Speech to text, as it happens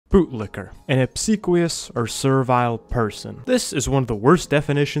Bootlicker, an obsequious or servile person. This is one of the worst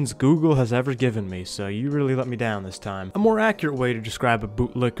definitions Google has ever given me, so you really let me down this time. A more accurate way to describe a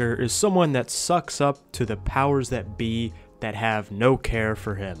bootlicker is someone that sucks up to the powers that be that have no care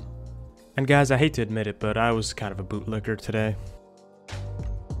for him. And guys, I hate to admit it, but I was kind of a bootlicker today.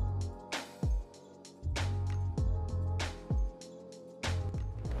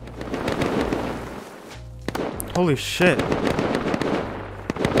 Holy shit.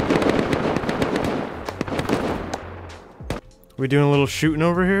 We doing a little shooting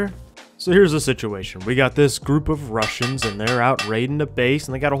over here? So here's the situation. We got this group of Russians and they're out raiding a base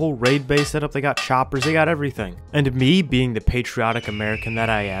and they got a whole raid base set up. They got choppers, they got everything. And me, being the patriotic American that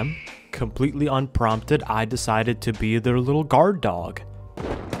I am, completely unprompted, I decided to be their little guard dog.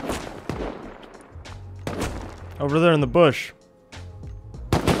 Over there in the bush.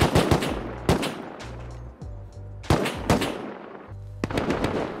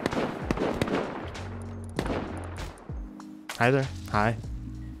 Hi there. Hi.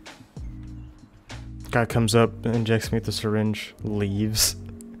 Guy comes up, injects me with the syringe, leaves.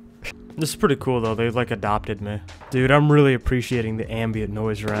 This is pretty cool though, they like adopted me. Dude, I'm really appreciating the ambient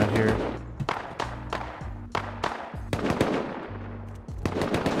noise around here.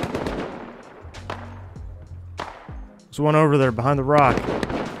 There's one over there behind the rock.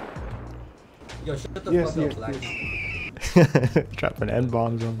 Yo, shut the fuck up, Black. Dropping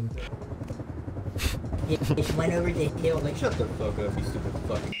N-bombs on me. It went over the hill, like, shut the fuck up, you stupid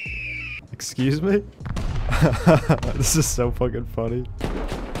fuck. Excuse me? This is so fucking funny.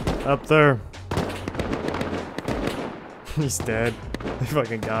 Up there. He's dead. They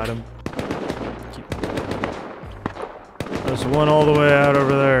fucking got him. There's one all the way out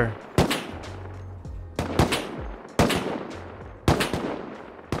over there.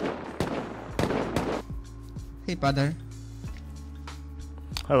 Hey, brother.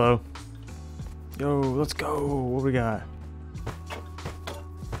 Hello. Yo, let's go. What we got?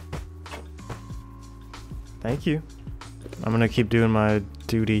 Thank you. I'm gonna keep doing my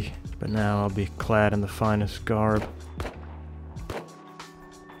duty, but now I'll be clad in the finest garb.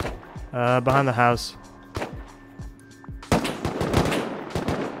 Behind the house.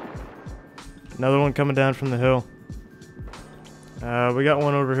 Another one coming down from the hill. We got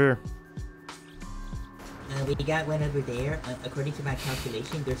one over here. We got one over there. According to my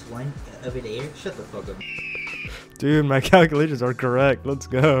calculation, there's one over there. Shut the fuck up. Dude, my calculations are correct. Let's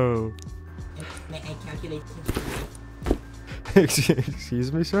go. My calculations.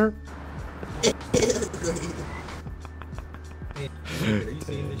 Excuse me, sir? Hey, are you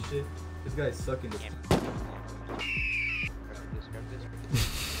seeing this shit? This guy's sucking this.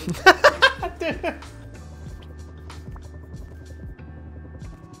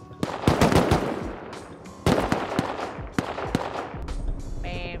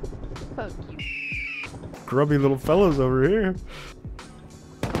 Man, fuck you. Grubby little fellas over here.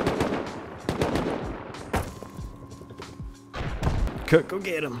 Cook, go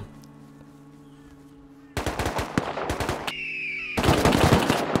get him.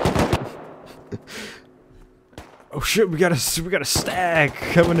 Oh shit, we got a stag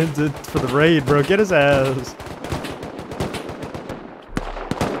coming into for the raid, bro. Get his ass.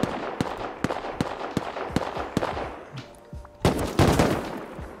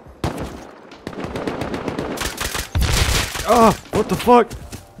 Oh, what the fuck?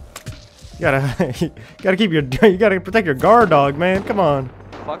 You gotta keep your, you gotta protect your guard dog, man. Come on.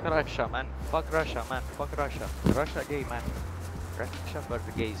 Fuck Russia, man. Fuck Russia, man. Fuck Russia. Russia gay, man. Russia for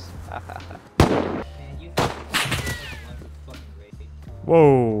the gays.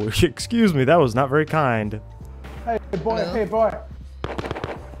 Whoa, excuse me, that was not very kind. Hey boy, hello? Hey boy.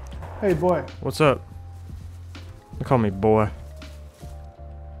 Hey boy. What's up? They call me boy.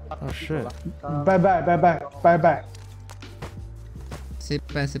 Oh shit. Bye bye, bye bye, bye bye. Sit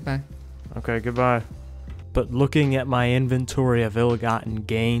back. Okay, goodbye. But looking at my inventory of ill-gotten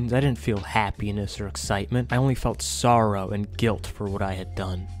gains, I didn't feel happiness or excitement. I only felt sorrow and guilt for what I had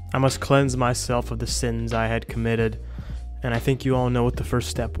done. I must cleanse myself of the sins I had committed, and I think you all know what the first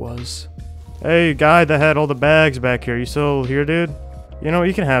step was. Hey, guy that had all the bags back here, you still here, dude? You know,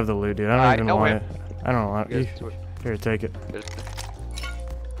 you can have the loot, dude. I don't even want it. I don't want it. Here, take it.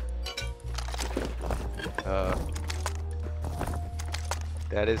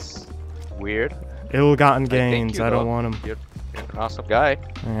 That is weird. Ill-gotten gains. I don't want them. You're an awesome guy.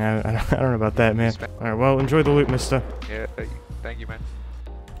 Yeah, I don't know about that, man. Alright, well, enjoy the loot, mister. Yeah, thank you, man.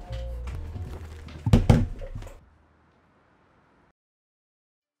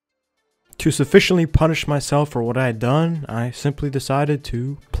 To sufficiently punish myself for what I had done, I simply decided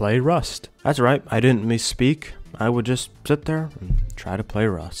to play Rust. That's right, I didn't misspeak. I would just sit there and try to play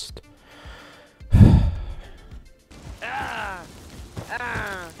Rust.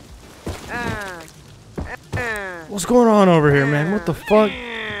 What's going on over here, man? What the fuck?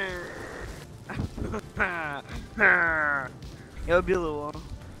 Yo, Bilo.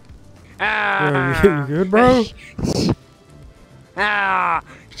 You good, bro?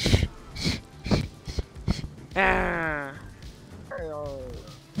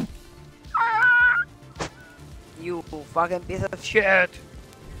 You fucking piece of shit.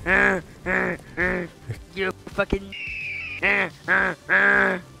 You fucking.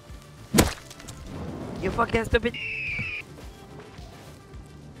 You fucking stupid.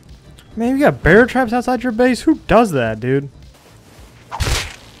 Man, you got bear traps outside your base? Who does that, dude?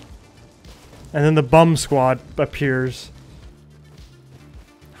 And then the bum squad appears.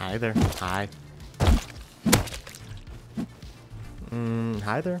 Hi there. Hi.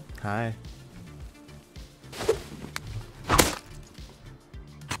 Hi there. Hi.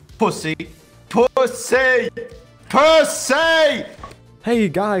 Pussy. Pussy. Pussy. Hey,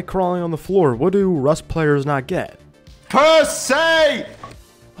 guy crawling on the floor. What do Rust players not get? Pussy.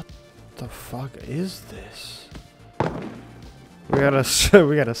 What the fuck is this? We got a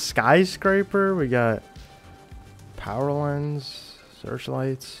we got a skyscraper. We got power lines,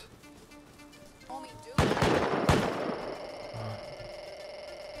 searchlights.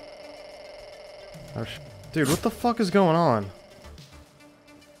 Oh, dude, what the fuck is going on?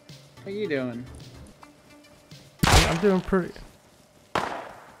 How you doing? I'm doing pretty.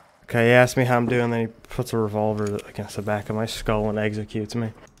 Okay, he asked me how I'm doing, then he puts a revolver against the back of my skull and executes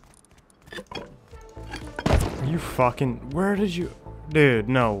me. You fucking... Where did you... Dude,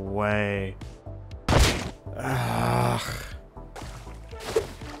 no way. Ugh.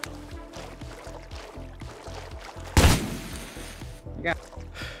 Yeah.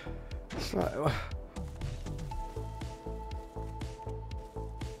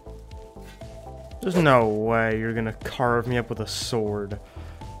 There's no way you're gonna carve me up with a sword.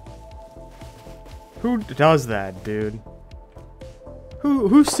 Who does that, dude?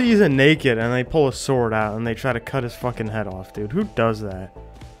 Who sees a naked and they pull a sword out and they try to cut his fucking head off, dude? Who does that?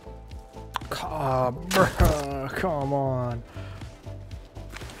 Bruh, come on.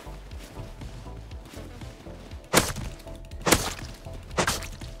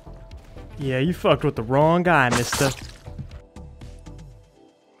 Yeah, you fucked with the wrong guy, mister.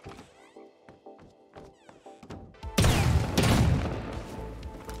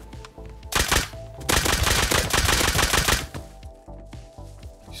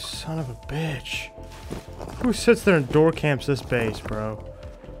 Son of a bitch. Who sits there and door camps this base, bro?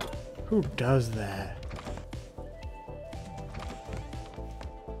 Who does that?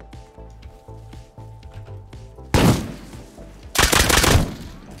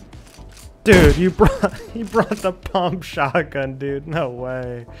 Dude, he brought the pump shotgun, dude. No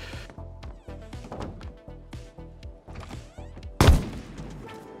way.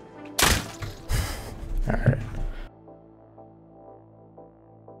 Alright.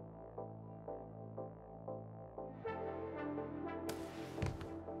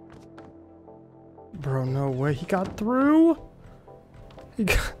 Bro, no way. He got through? He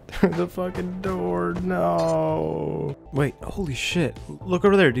got through the fucking door. No. Wait, holy shit. Look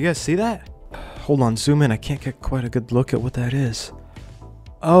over there. Do you guys see that? Hold on, zoom in. I can't get quite a good look at what that is.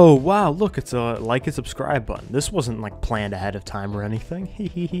 Oh, wow. Look, it's a like and subscribe button. This wasn't like planned ahead of time or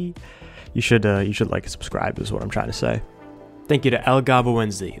anything. You should like and subscribe is what I'm trying to say. Thank you to El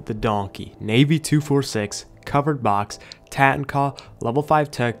Gabo The Donkey, Navy 246, Covered Box, Tatanka, Level 5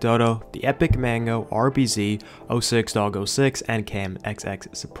 Tech Dodo, The Epic Mango, RBZ, 06 Dog 06, and Cam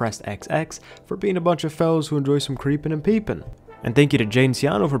XX Suppressed XX for being a bunch of fellows who enjoy some creeping and peeping. And thank you to Jaden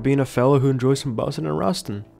Ciano for being a fellow who enjoys some bussing and rusting.